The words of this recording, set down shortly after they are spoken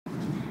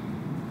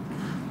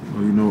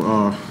Well, you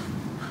know,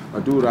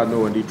 a dude I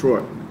know in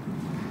Detroit,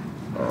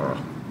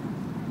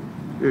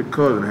 his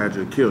cousin had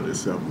just killed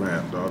himself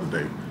the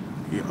other day.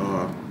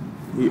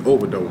 He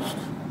overdosed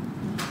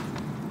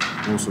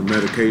on some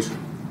medication.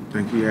 I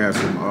think he had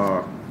some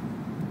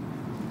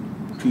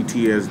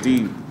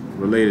PTSD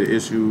related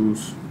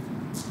issues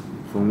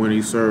from when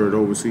he served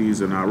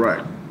overseas in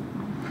Iraq.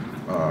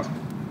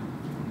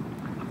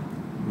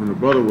 When the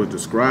brother was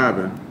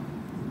describing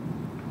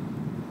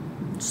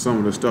some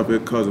of the stuff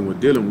his cousin was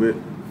dealing with,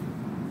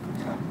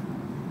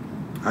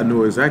 I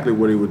knew exactly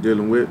what he was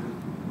dealing with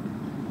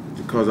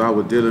because I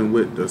was dealing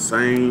with the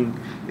same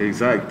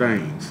exact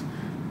things.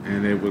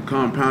 And it was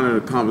compounding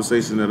the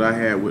conversation that I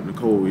had with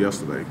Nicole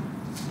yesterday.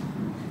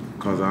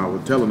 Because I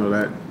was telling her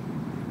that,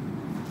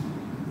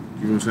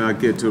 you know what I'm saying, I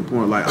get to the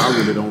point like I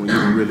really don't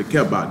even really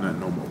care about nothing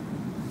no more.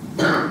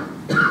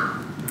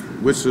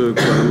 Which is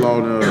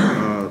along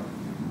the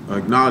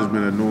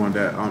acknowledgement of knowing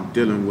that I'm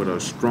dealing with a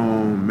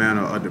strong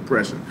manner of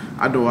depression.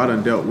 I know I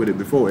done dealt with it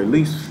before, at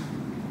least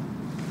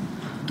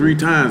 3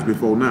 times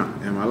before now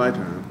in my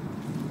lifetime.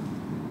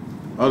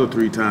 Other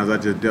 3 times I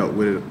just dealt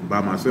with it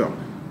by myself.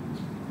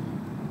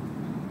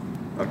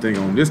 I think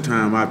on this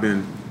time I've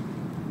been,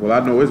 well,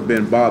 I know it's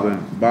been bothering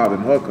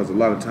her because a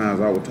lot of times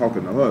I was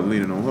talking to her,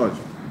 leaning on her,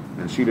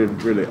 and she didn't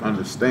really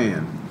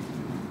understand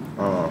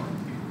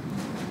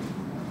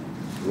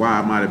why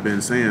I might have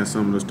been saying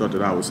some of the stuff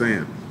that I was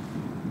saying.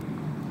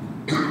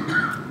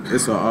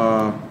 It's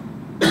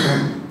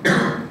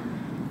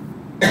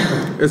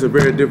a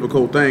very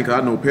difficult thing, because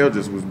I know Pell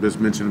just was just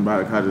mentioning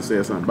about it, I just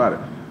said something about it.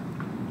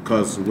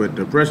 Because with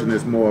depression,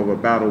 it's more of a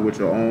battle with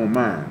your own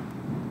mind,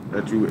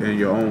 and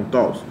your own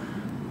thoughts.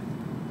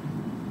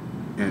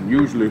 And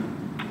usually,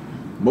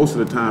 most of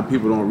the time,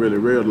 people don't really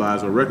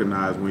realize or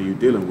recognize when you're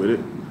dealing with it,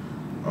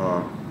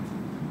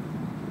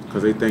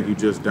 because they think you're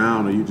just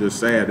down or you're just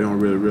sad. They don't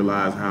really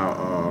realize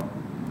how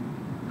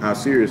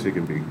serious it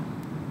can be.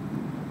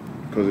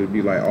 Because it'd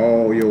be like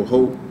all your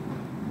hope,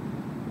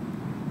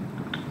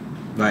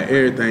 like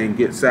everything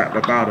gets sapped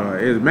up out of her.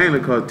 It's mainly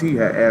because T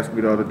had asked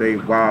me the other day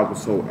why I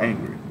was so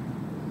angry.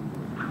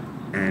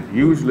 And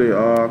usually,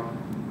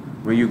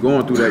 when you're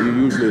going through that, you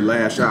usually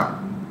lash out.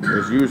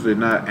 It's usually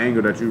not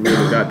anger that you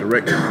really got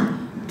directed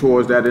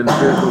towards that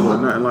individual or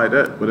nothing like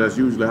that, but that's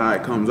usually how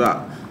it comes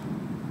out.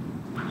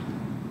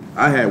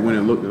 I had went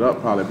and looked it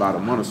up probably about a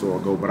month or so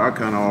ago, but I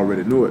kind of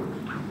already knew it.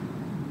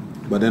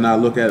 But then I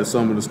look at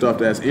some of the stuff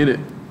that's in it,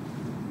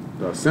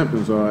 the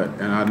symptoms of it,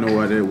 and I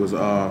know that it was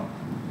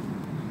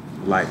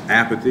like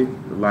apathy,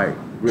 like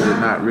really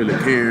not really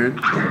caring,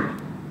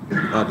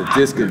 the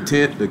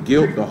discontent, the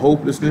guilt, the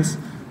hopelessness.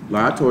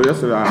 Like I told you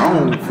yesterday, I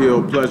don't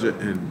feel pleasure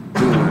in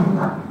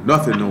doing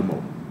nothing no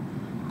more.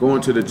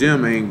 Going to the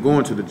gym, I ain't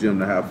going to the gym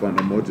to have fun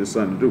no more, just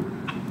something to do.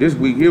 This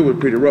week here was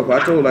pretty rough.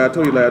 I told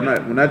you last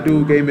night, when that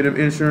dude gave me them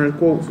insurance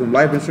quotes, them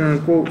life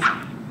insurance quotes,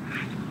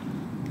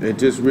 it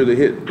just really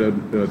hit the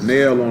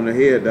nail on the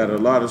head that a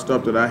lot of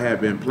stuff that I had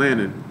been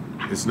planning,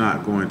 it's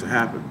not going to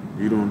happen.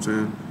 You know what I'm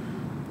saying?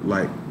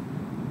 Like,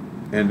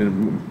 and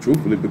then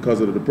truthfully,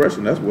 because of the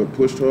depression, that's what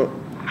pushed her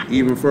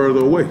even further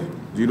away.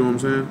 You know what I'm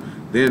saying?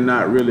 Then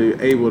not really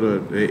able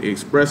to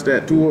express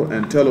that to her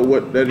and tell her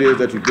what that is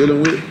that you're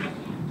dealing with,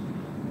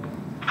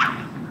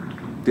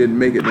 didn't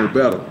make it no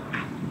better.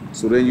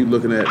 So then you're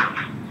looking at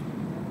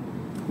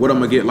what I'm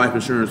gonna get life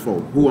insurance for,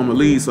 who I'm gonna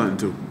leave something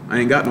to. I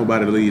ain't got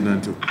nobody to leave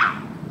nothing to.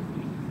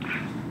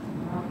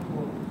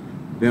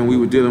 Then we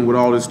were dealing with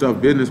all this stuff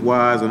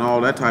business-wise and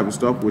all that type of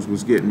stuff, which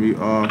was getting me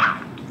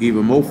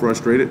even more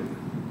frustrated.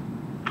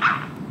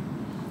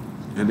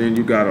 And then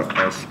you got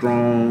a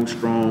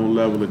strong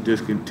level of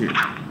discontent.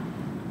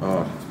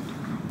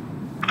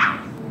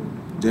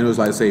 Then it was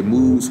like I say,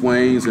 mood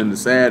swings and the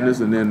sadness,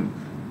 and then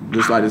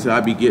just like I said,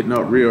 I be getting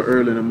up real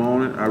early in the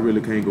morning. I really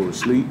can't go to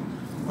sleep.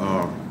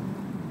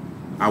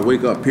 I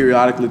wake up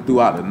periodically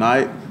throughout the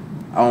night.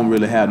 I don't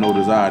really have no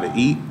desire to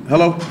eat.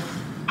 Hello?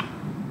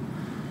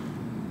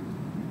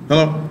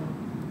 Hello?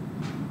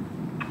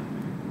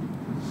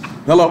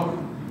 Hello?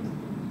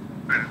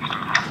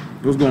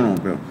 What's going on,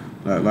 pal?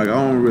 Like I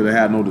don't really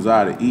have no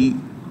desire to eat,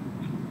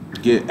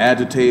 get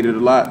agitated a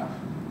lot.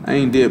 I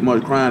ain't did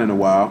much crying in a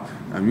while.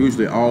 I'm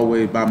usually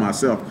always by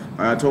myself.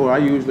 Like I told her, I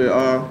usually,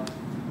 I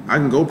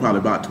can go probably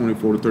about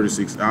 24 to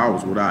 36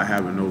 hours without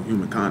having no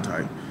human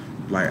contact,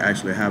 like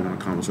actually having a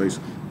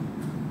conversation.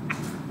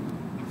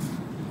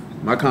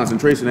 My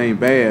concentration ain't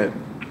bad,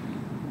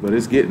 but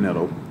it's getting there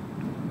though.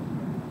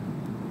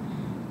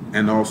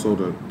 And also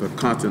the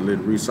constantly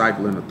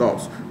recycling the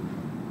thoughts.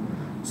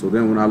 So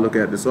then when I look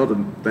at this other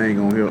thing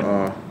on here,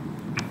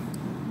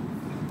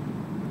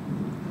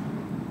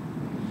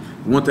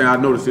 one thing I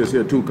noticed this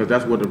here too, because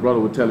that's what the brother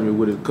was telling me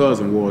what his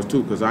cousin was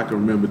too, because I can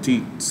remember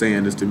T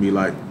saying this to me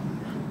like,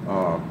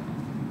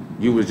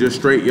 you was just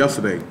straight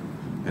yesterday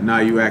and now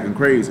you acting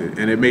crazy.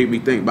 And it made me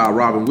think about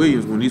Robin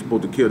Williams when he's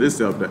supposed to kill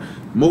himself. That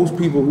most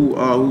people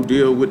who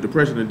deal with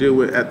depression and deal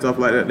with stuff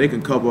like that, they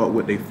can cover up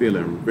what they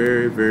feeling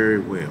very, very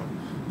well.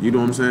 You know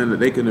what I'm saying? That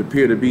they can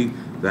appear to be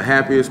the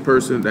happiest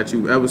person that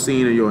you've ever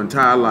seen in your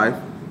entire life,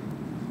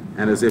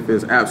 and as if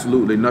there's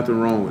absolutely nothing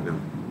wrong with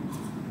them.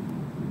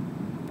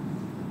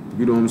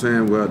 You know what I'm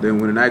saying? Well, then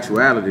when in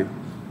actuality,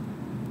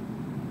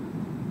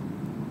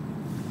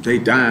 they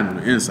dying on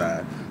the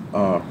inside.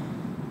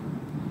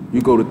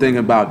 You go to thinking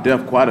about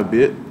death quite a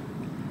bit.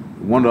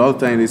 One of the other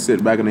things they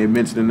sit back and they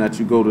mentioning that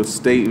you go to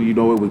state, you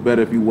know, it was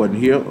better if you wasn't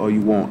here or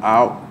you weren't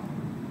out.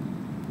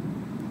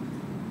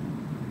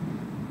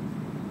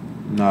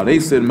 Now they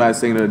sitting back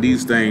saying that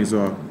these things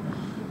are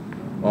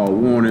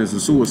warnings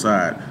of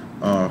suicide.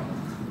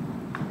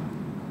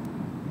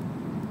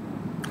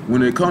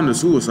 When it comes to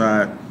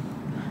suicide,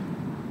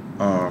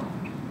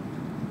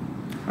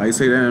 I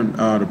say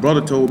that the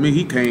brother told me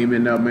he came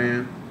in there,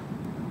 man,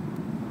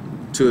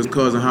 to his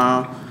cousin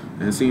house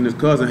and seen his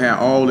cousin had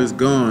all his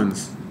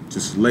guns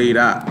just laid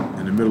out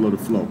in the middle of the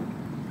floor.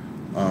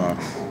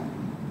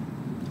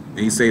 And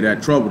he say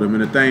that troubled him.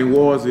 And the thing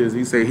was is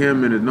he say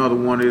him and another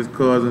one of his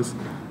cousins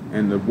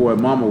and the boy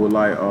mama were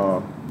like,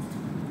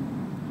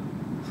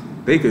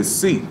 they could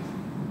see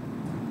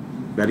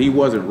that he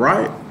wasn't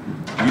right.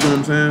 You know what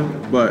I'm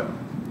saying? But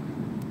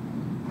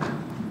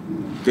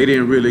they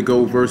didn't really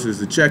go versus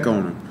to check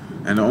on him.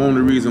 And the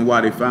only reason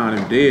why they found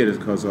him dead is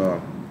because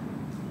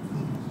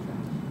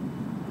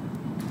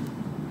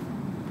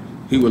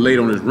he was late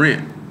on his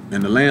rent,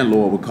 and the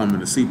landlord would come in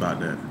to see about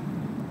that.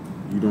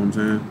 You know what I'm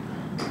saying?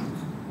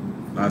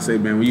 I say,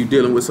 man, when you're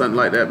dealing with something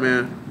like that,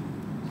 man,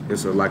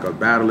 it's like a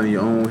battle in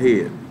your own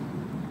head.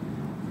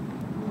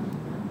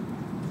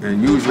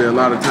 And usually a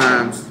lot of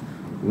times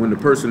when the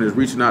person is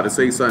reaching out to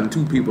say something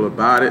to people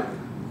about it,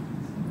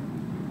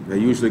 they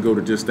usually go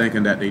to just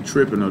thinking that they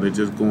tripping or they're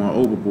just going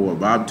overboard.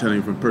 But I'm telling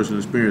you from personal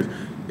experience,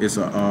 it's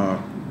a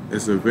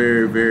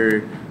very,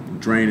 very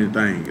draining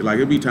thing. Like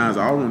it'll be times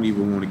I don't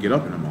even want to get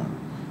up in the morning.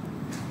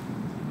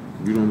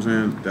 You know what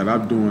I'm saying? That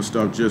I'm doing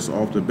stuff just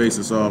off the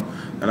basis of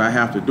that I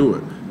have to do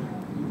it.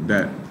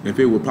 That if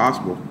it were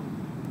possible,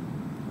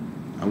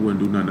 I wouldn't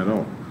do nothing at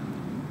all.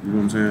 You know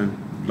what I'm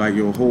saying? Like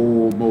your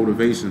whole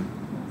motivation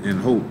and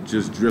hope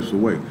just drifts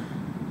away.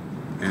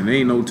 And there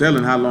ain't no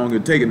telling how long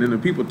it takes. And then the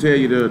people tell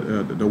you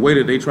the way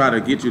that they try to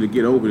get you to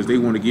get over it is they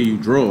want to give you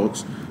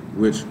drugs,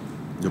 which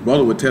the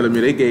brother was telling me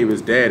they gave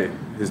his daddy.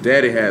 His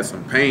daddy had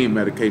some pain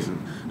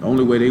medication. The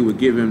only way they would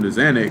give him the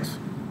Xanax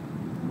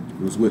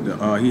was with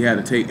the, he had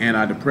to take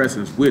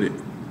antidepressants with it.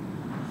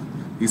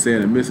 He said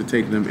in the midst of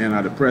taking them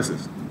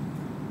antidepressants,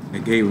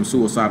 it gave him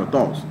suicidal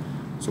thoughts.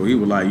 So he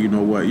was like, you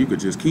know what, you could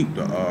just keep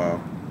the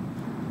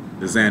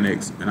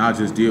Xanax and I'll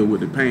just deal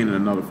with the pain in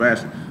another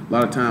fashion. A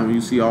lot of times when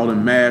you see all the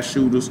mass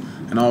shooters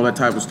and all that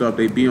type of stuff,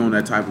 they be on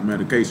that type of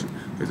medication.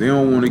 Because they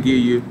don't want to give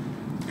you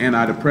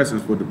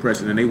antidepressants for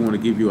depression and they want to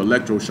give you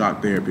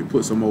electroshock therapy,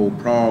 put some old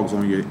progs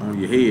on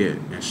your head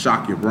and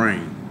shock your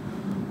brain.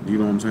 You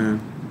know what I'm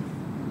saying?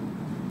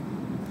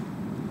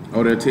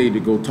 Or they'll tell you to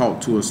go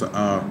talk to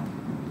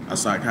a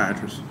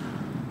psychiatrist.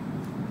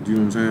 You know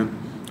what I'm saying?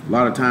 A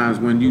lot of times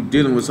when you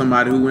dealing with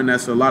somebody who in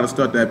that's a lot of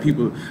stuff that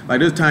people, like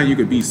this time you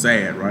could be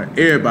sad, right?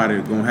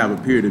 Everybody's gonna have a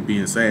period of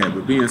being sad,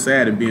 but being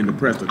sad and being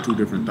depressed are two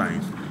different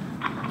things.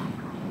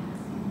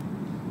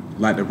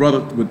 Like the brother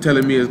was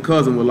telling me his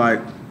cousin was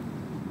like,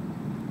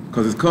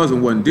 because his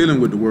cousin wasn't dealing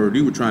with the word,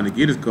 he was trying to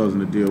get his cousin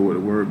to deal with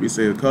the word. He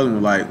said his cousin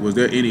was like, was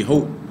there any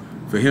hope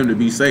for him to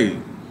be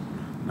saved?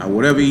 Now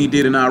whatever he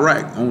did in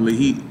Iraq, only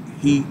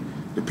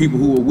the people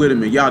who were with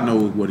him and y'all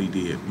know what he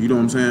did. You know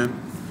what I'm saying?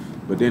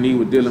 But then he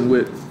was dealing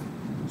with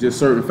just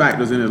certain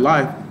factors in his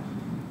life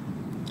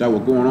that were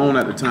going on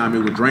at the time. It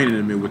was draining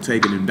him, it was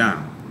taking him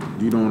down.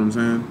 You know what I'm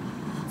saying?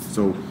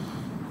 So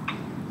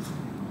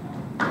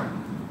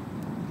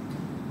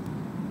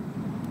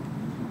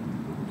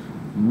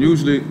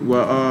usually,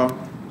 well,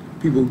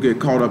 people who get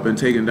caught up and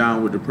taken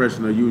down with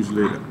depression are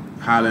usually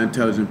highly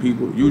intelligent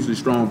people, usually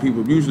strong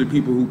people, usually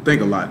people who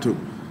think a lot too.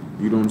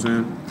 You know what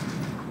I'm saying?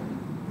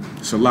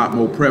 It's a lot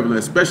more prevalent,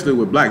 especially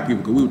with black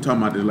people, because we were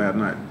talking about this last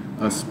night.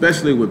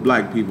 Especially with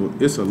black people,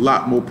 it's a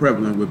lot more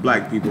prevalent with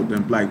black people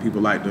than black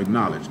people like to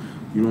acknowledge.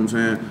 You know what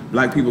I'm saying?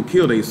 Black people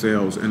kill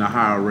themselves in a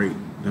higher rate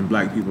than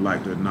black people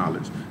like to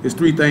acknowledge. It's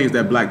three things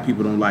that black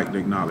people don't like to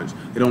acknowledge.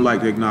 They don't like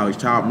to acknowledge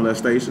child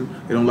molestation,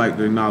 they don't like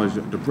to acknowledge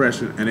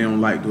depression, and they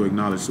don't like to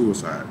acknowledge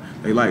suicide.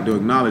 They like to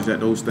acknowledge that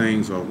those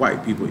things are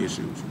white people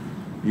issues.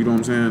 You know what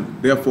I'm saying?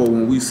 Therefore,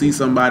 when we see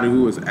somebody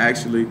who is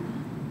actually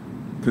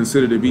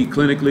considered to be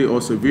clinically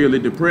or severely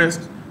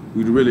depressed,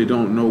 we really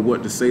don't know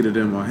what to say to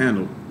them or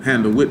handle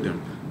with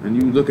them. And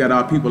you look at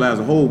our people as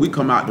a whole, we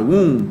come out the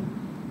womb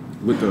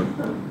with the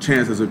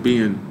chances of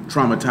being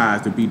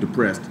traumatized to be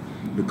depressed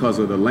because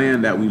of the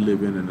land that we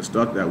live in and the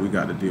stuff that we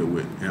got to deal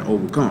with and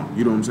overcome.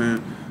 You know what I'm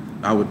saying?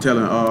 I was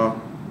telling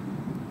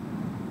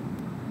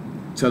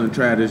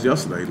Trad this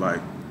yesterday,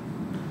 like,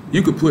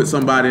 you could put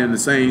somebody in the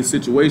same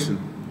situation.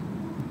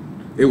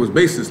 It was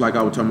basically like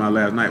I was talking about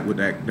last night with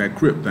that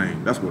Crip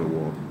thing. That's what it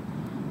was.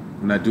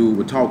 When that dude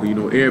was talking, you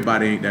know,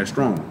 everybody ain't that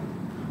strong.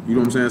 You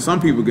know what I'm saying?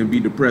 Some people can be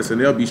depressed and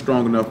they'll be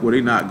strong enough where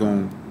they're not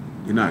gonna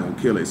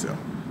kill themselves.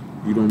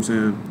 You know what I'm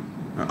saying?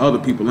 Other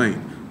people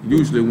ain't.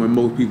 Usually when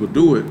most people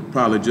do it,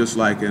 probably just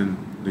like in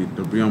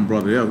the young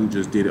brother there who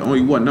just did it.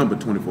 Only one number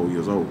 24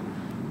 years old.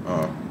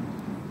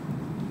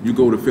 You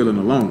go to feeling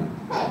alone.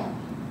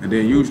 And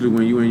then usually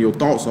when you're in your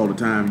thoughts all the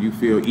time, you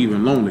feel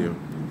even lonelier.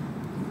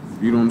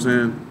 You know what I'm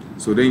saying?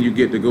 So then you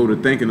get to go to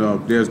thinking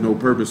of there's no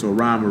purpose or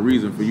rhyme or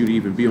reason for you to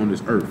even be on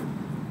this earth.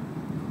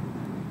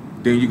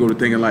 Then you go to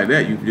thinking like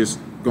that, you just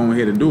go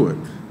ahead and do it.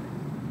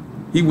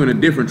 He went a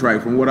different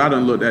track from what I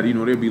done looked at. You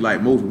know, they'd be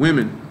like, most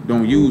women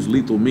don't use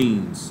lethal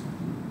means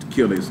to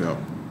kill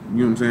themselves. You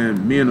know what I'm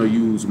saying? Men will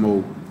use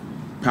more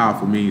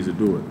powerful means to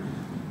do it.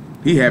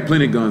 He had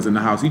plenty of guns in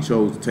the house. He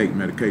chose to take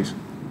medication.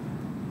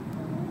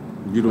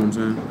 You know what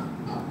I'm saying?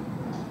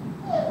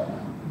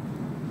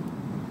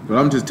 But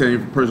I'm just telling you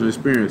from personal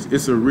experience,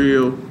 it's a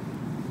real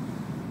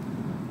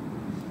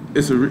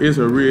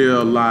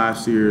live,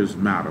 serious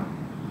matter.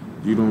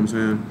 You know what I'm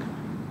saying?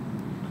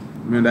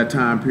 Man, that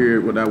time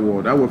period, what that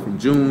was from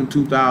June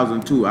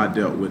 2002, I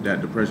dealt with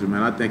that depression,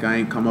 man. I think I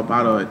ain't come up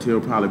out of it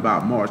till probably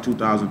about March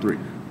 2003.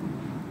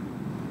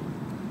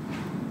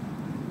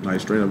 Like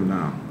straight up and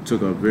down.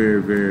 Took a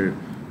very, very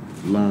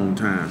long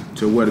time.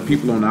 To where the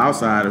people on the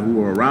outside who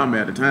were around me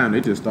at the time, they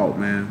just thought,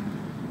 man,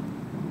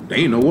 they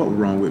ain't know what was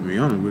wrong with me,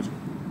 honestly with you.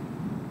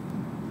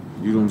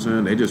 You know what I'm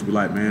saying? They just be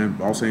like, man,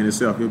 boss ain't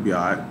himself, he'll be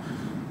all right.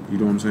 You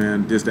know what I'm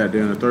saying? This, that,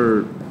 there, and the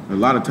third. A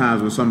lot of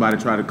times when somebody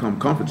try to come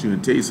comfort you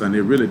and tell you something,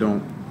 they really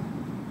don't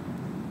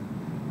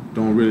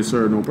really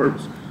serve no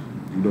purpose.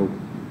 You know,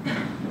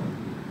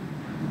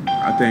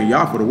 I thank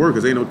y'all for the work,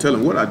 because ain't no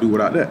telling what I do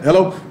without that.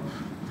 Hello?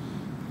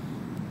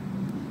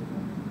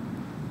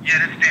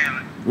 Yeah, that's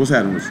Stanley. What's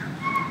happening with you?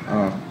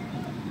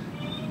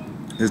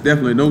 There's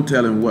definitely no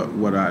telling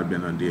what I've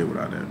been undid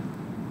without that.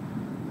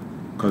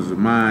 Because the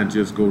mind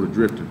just go to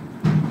drifting.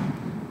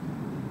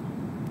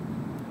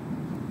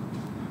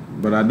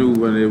 But I knew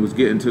when it was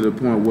getting to the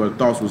point where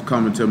thoughts was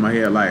coming to my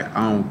head like,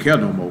 I don't care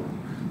no more,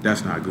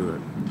 that's not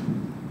good.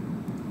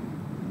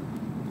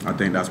 I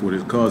think that's what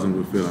his cousin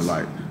was feeling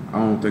like. I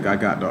don't think I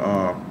got the,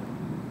 I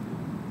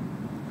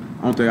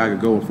don't think I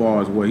could go as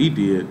far as what he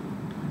did,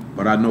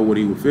 but I know what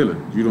he was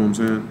feeling. You know what I'm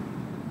saying?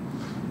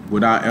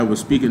 Without ever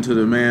speaking to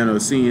the man or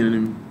seeing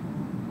him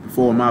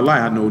before in my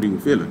life, I know what he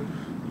was feeling.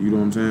 You know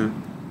what I'm saying?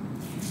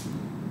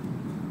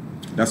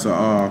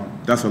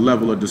 That's a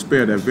level of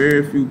despair that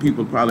very few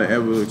people probably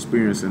ever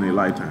experience in their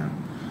lifetime.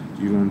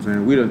 You know what I'm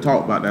saying? We done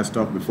talked about that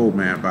stuff before,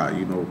 man, about,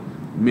 you know,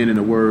 men in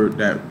the word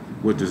that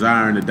were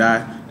desiring to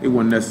die. They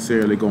weren't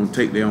necessarily going to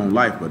take their own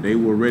life, but they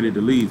were ready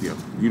to leave you.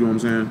 You know what I'm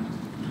saying?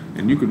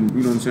 And you can,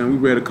 you know what I'm saying? We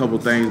read a couple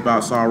things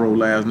about sorrow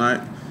last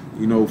night,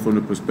 you know, from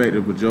the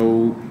perspective of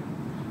Job.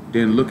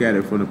 Didn't look at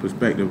it from the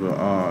perspective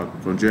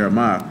of from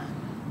Jeremiah.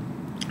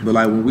 But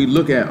like when we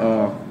look at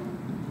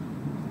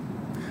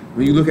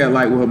when you look at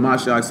like what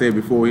Mashiach said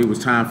before it was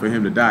time for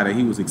him to die, that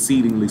he was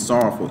exceedingly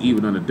sorrowful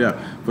even unto death.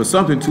 For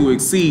something to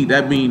exceed,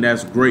 that means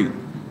that's great.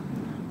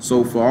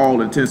 So for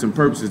all intents and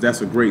purposes, that's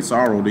a great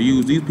sorrow. To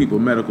use these people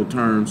medical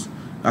terms,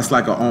 that's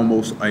like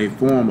almost a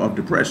form of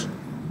depression.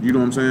 You know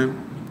what I'm saying?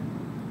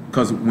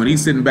 Because when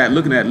he's sitting back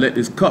looking at let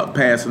this cup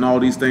pass and all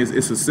these things,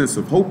 it's a sense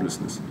of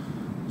hopelessness.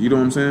 You know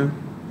what I'm saying?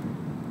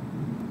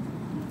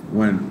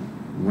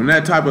 When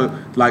that type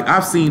of, like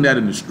I've seen that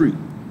in the street.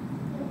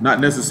 Not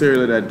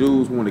necessarily that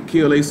dudes want to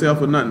kill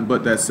themselves or nothing,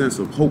 but that sense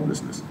of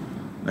hopelessness.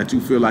 That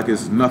you feel like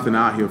it's nothing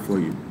out here for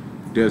you.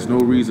 There's no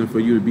reason for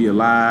you to be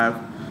alive.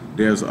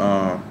 There's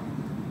that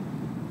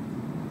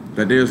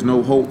there's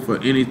no hope for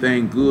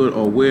anything good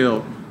or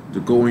well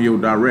to go in your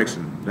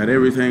direction. That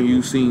everything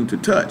you seem to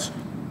touch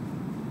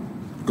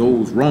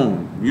goes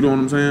wrong. You know what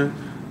I'm saying?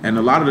 And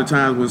a lot of the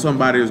times when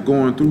somebody is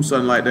going through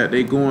something like that,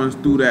 they going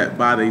through that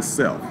by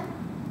themselves.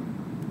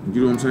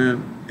 You know what I'm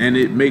saying? And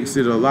it makes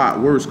it a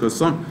lot worse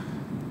because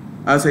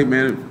I say,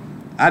 man,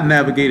 I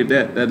navigated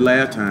that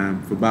last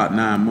time for about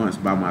 9 months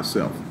by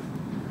myself.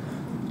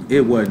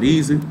 It wasn't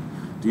easy.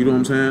 Do you know what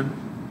I'm saying?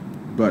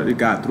 But it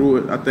got through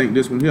it. I think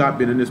this one here, I've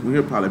been in this one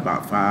here probably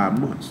about 5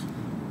 months.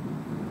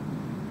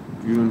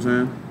 You know what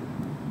I'm saying?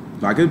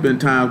 Like it's been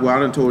times where I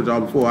done told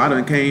y'all before, I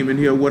done came in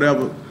here,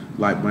 whatever.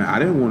 Like, man, I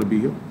didn't want to be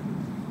here.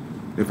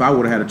 If I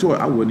would have had a choice,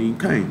 I wouldn't even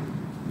came.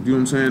 You know what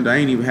I'm saying? I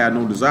ain't even had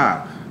no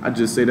desire. I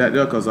just say that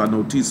there because I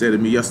know T said to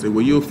me yesterday,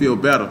 well, you'll feel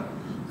better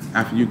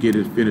after you get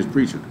it finished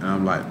preaching. And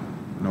I'm like,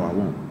 no, I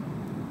won't.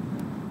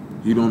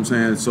 You know what I'm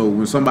saying? So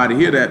when somebody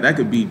hear that, that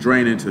could be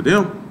draining to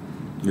them.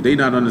 If they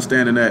not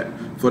understanding that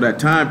for that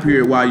time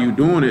period while you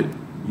doing it,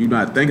 you're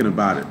not thinking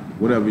about it,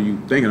 whatever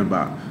you thinking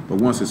about. But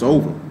once it's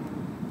over,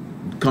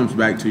 it comes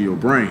back to your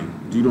brain.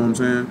 Do you know what I'm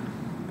saying?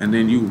 And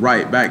then you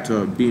right back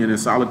to being in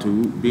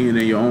solitude, being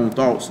in your own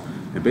thoughts,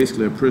 and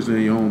basically a prisoner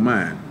in your own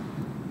mind.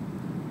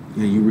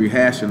 And you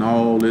rehashing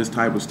all this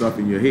type of stuff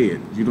in your head.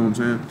 You know what I'm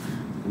saying?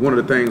 One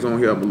of the things on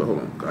here, hold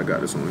on, I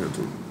got this on here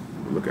too.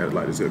 Look at it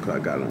like this here, because I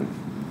got it on.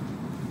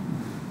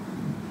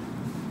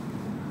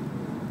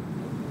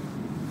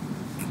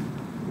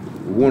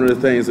 One of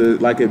the things that,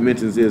 like it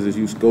mentions, is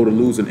you go to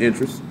losing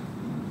interest.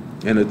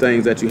 And the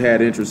things that you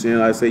had interest in,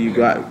 like I say, you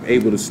got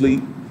able to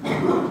sleep.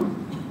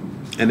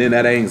 And then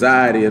that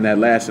anxiety and that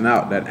lashing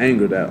out, that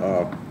anger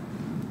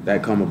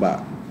that come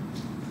about.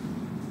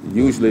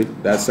 Usually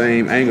that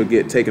same anger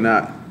get taken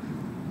out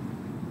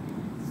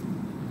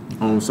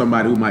on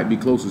somebody who might be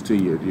closest to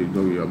you. You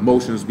know, your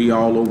emotions be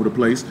all over the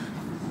place.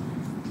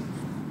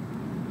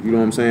 You know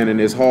what I'm saying?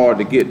 And it's hard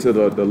to get to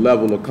the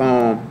level of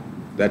calm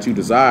that you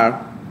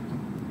desire.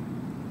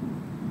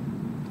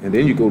 And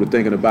then you go to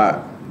thinking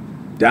about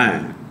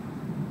dying.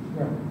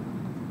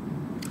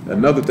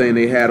 Another thing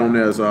they had on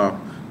there is, cause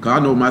I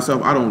know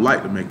myself, I don't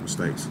like to make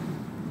mistakes.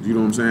 You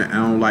know what I'm saying? I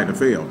don't like to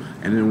fail.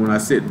 And then when I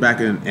sit back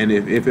and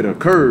if it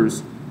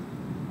occurs,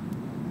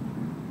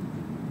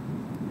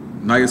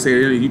 like I said,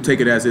 you take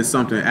it as it's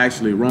something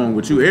actually wrong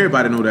with you.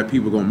 Everybody know that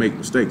people gonna make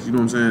mistakes. You know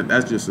what I'm saying?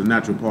 That's just a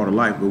natural part of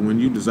life. But when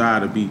you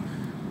desire to be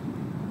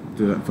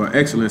for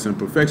excellence and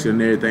perfection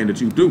in everything that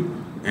you do,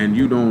 and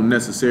you don't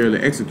necessarily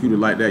execute it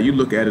like that, you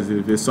look at it as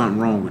if there's something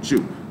wrong with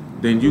you.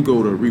 Then you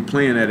go to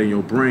replaying that in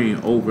your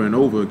brain over and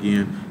over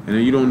again, and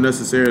then you don't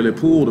necessarily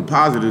pull the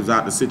positives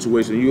out the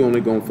situation. You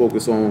only gonna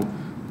focus on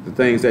the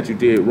things that you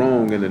did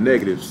wrong and the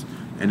negatives,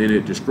 and then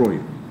it destroy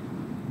you.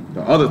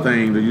 The other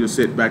thing that you just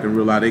sit back and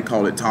realize, they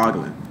call it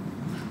toggling.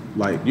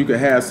 Like, you could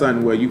have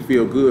something where you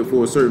feel good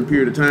for a certain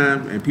period of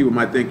time and people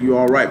might think you're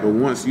all right, but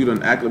once you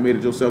done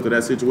acclimated yourself to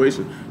that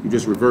situation, you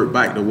just revert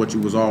back to what you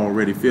was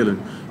already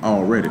feeling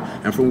already.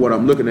 And from what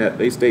I'm looking at,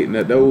 they stating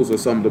that those are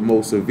some of the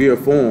most severe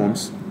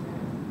forms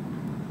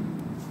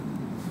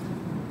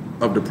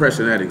of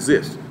depression that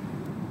exist.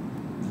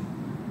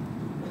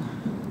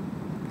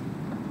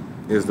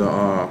 Is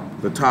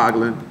the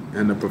toggling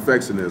and the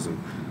perfectionism.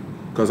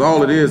 Because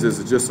all it is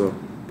just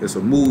it's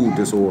a mood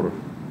disorder.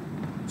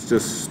 It's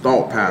just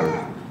thought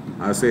pattern.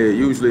 I say it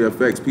usually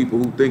affects people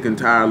who think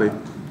entirely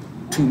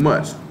too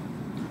much.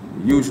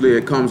 Usually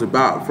it comes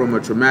about from a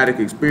traumatic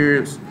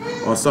experience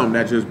or something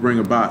that just bring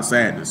about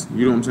sadness.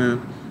 You know what I'm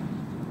saying?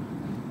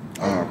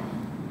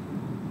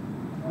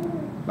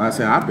 Like I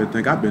said,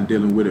 I've been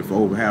dealing with it for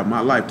over half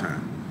my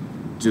lifetime.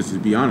 Just to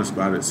be honest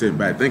about it, sitting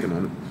back thinking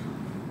on it.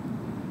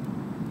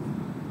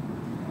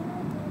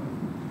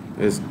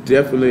 It's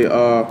definitely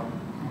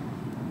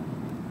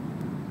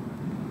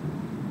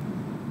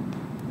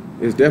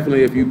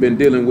if you've been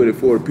dealing with it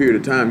for a period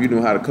of time, you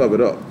know how to cover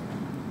it up.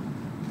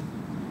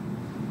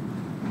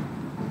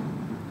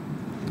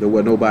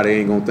 Where nobody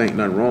ain't gonna think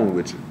nothing wrong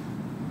with you.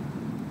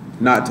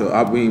 Not to,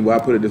 I mean, well,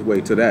 I put it this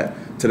way, to that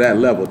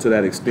level, to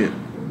that extent.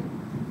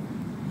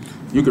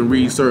 You can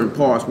read certain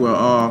parts where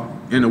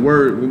in the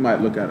Word, we might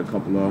look at a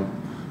couple of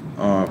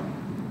them.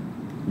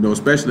 You know,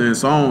 especially in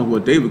songs where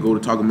David go to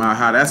talking about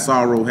how that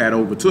sorrow had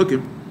overtook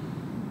him.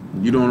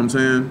 You know what I'm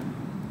saying?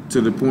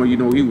 To the point, you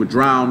know, he was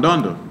drowned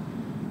under.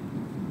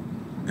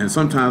 And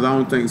sometimes I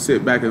don't think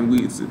sit back and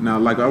now,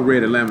 like I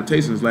read at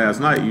Lamentations last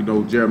night, you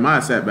know,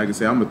 Jeremiah sat back and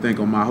said, I'm gonna think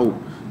on my hope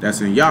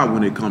that's in Yah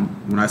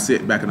when I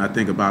sit back and I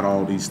think about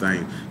all these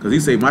things. Because he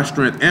said, my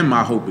strength and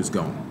my hope is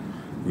gone.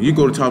 When you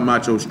go to talk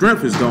about your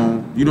strength is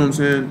gone, you know what I'm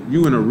saying?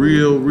 You in a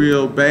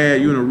real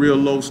bad, you in a real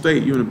low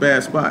state, you in a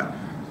bad spot.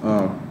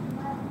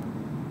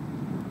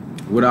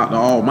 Without the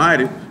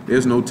Almighty,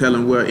 there's no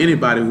telling where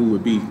anybody who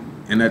would be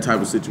in that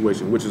type of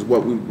situation, which is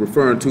what we're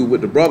referring to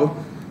with the brother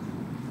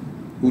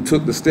who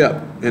took the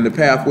step in the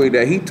pathway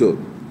that he took,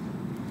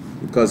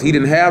 because he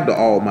didn't have the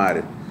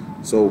Almighty.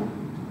 So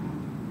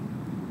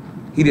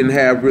he didn't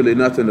have really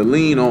nothing to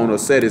lean on or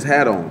set his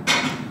hat on,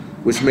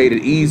 which made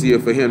it easier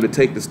for him to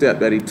take the step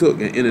that he took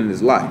and end in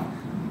his life.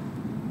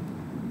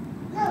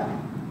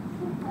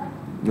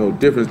 You know, the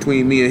difference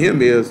between me and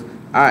him is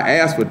I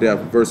asked for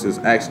death versus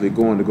actually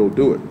going to go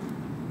do it.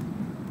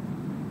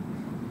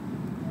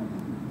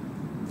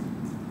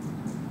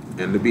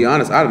 And to be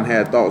honest, I done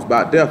had thoughts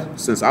about death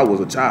since I was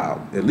a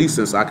child, at least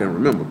since I can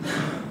remember,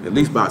 at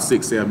least about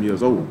 6, 7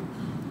 years old.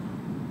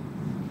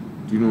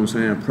 You know what I'm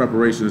saying?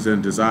 Preparations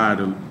and desire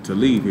to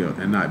leave here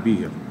and not be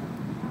here.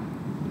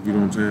 You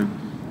know what I'm saying?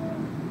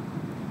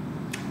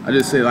 I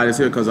just say like this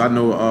here because I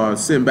know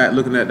sitting back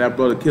looking at that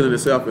brother killing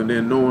himself and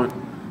then knowing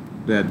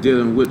that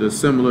dealing with a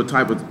similar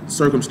type of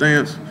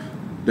circumstance,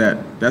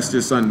 that's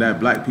just something that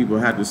black people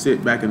have to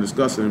sit back and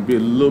discuss and be a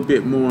little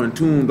bit more in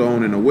tuned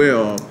on and aware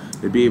of,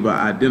 to be able to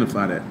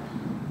identify that.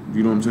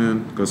 You know what I'm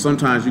saying? Because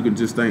sometimes you can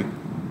just think,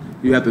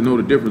 you have to know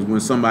the difference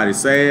when somebody's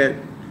sad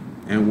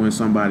and when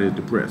somebody is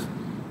depressed.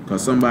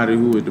 Because somebody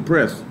who is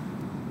depressed,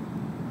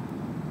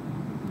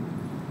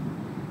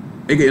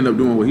 they can end up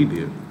doing what he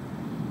did.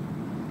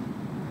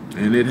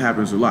 And it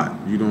happens a lot.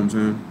 You know what I'm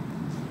saying?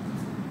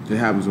 It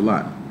happens a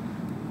lot.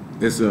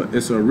 It's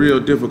a real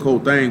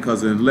difficult thing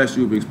because unless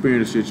you've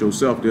experienced it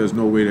yourself, there's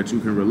no way that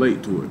you can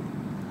relate to it.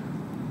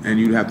 And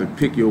you'd have to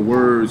pick your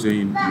words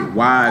and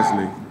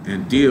wisely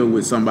and deal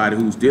with somebody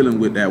who's dealing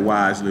with that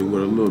wisely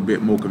with a little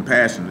bit more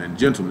compassion and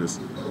gentleness.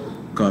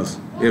 Because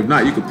if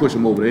not, you could push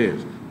them over the edge.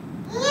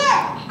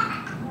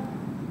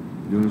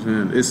 You know what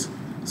I'm saying?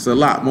 It's a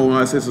lot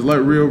more. It's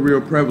like real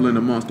prevalent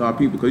amongst our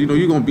people. Because, you know,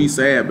 you're going to be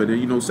sad, but then,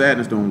 you know,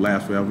 sadness don't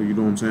last forever. You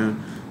know what I'm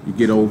saying? You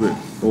get over it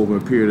over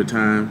a period of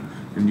time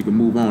and you can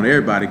move on.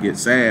 Everybody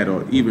gets sad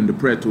or even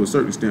depressed to a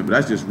certain extent, but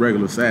that's just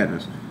regular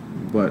sadness.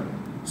 But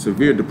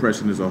severe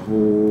depression is a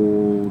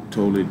whole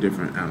totally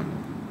different animal.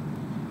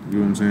 You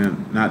know what I'm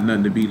saying? Not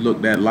nothing to be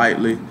looked at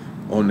lightly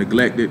or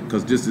neglected.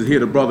 Because just to hear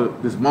the brother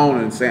this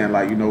morning saying,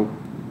 like, you know,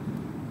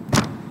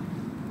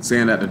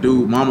 saying that the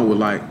dude, mama was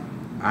like,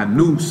 I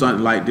knew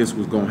something like this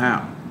was gonna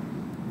happen.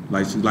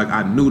 Like, she's like,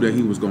 I knew that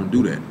he was gonna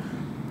do that.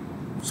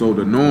 So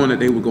the knowing that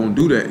they were gonna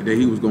do that, that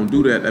he was gonna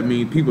do that, I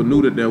mean, people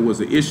knew that there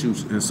was an issue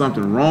and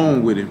something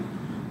wrong with him,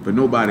 but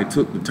nobody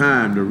took the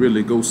time to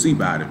really go see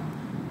about him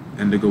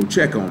and to go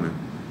check on him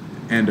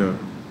and to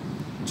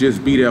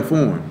just be there for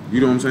him.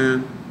 You know what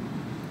I'm saying?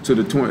 To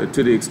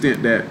the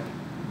extent that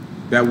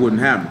that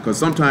wouldn't happen. Because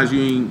sometimes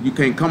you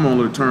can't come on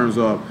the terms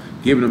of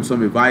giving them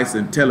some advice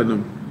and telling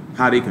them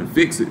how they can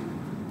fix it.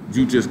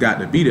 You just got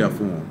to be there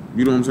for them.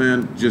 You know what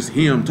I'm saying? Just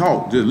hear him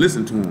talk. Just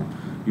listen to him.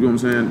 You know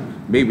what I'm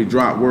saying? Maybe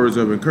drop words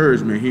of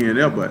encouragement here and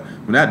there. But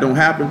when that don't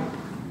happen,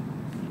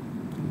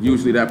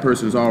 usually that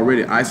person is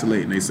already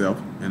isolating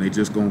themselves, and they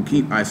just gonna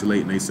keep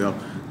isolating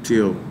themselves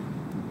till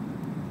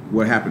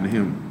what happened to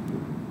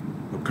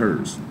him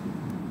occurs.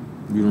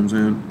 You know what I'm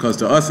saying? Because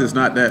to us, it's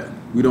not that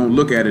we don't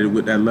look at it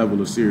with that level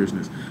of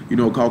seriousness. You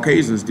know,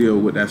 Caucasians deal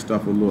with that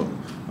stuff a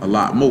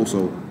lot more.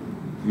 So,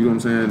 you know what I'm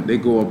saying? They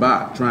go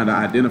about trying to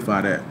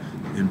identify that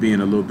and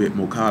being a little bit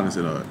more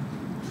cognizant of it.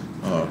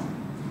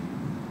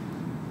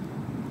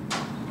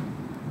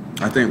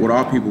 I think with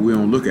our people, we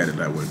don't look at it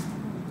that way.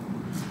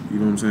 You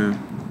know what I'm saying?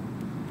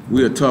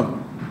 We're a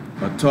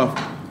tough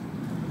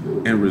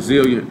and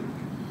resilient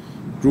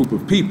group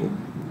of people.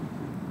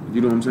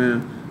 You know what I'm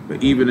saying?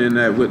 But even in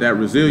that, with that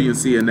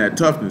resiliency and that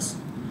toughness,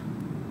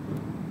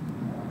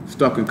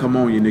 stuff can come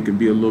on you and it can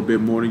be a little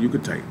bit more than you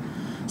could take.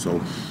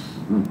 So,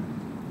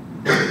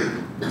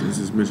 let's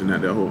just mention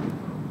that whole.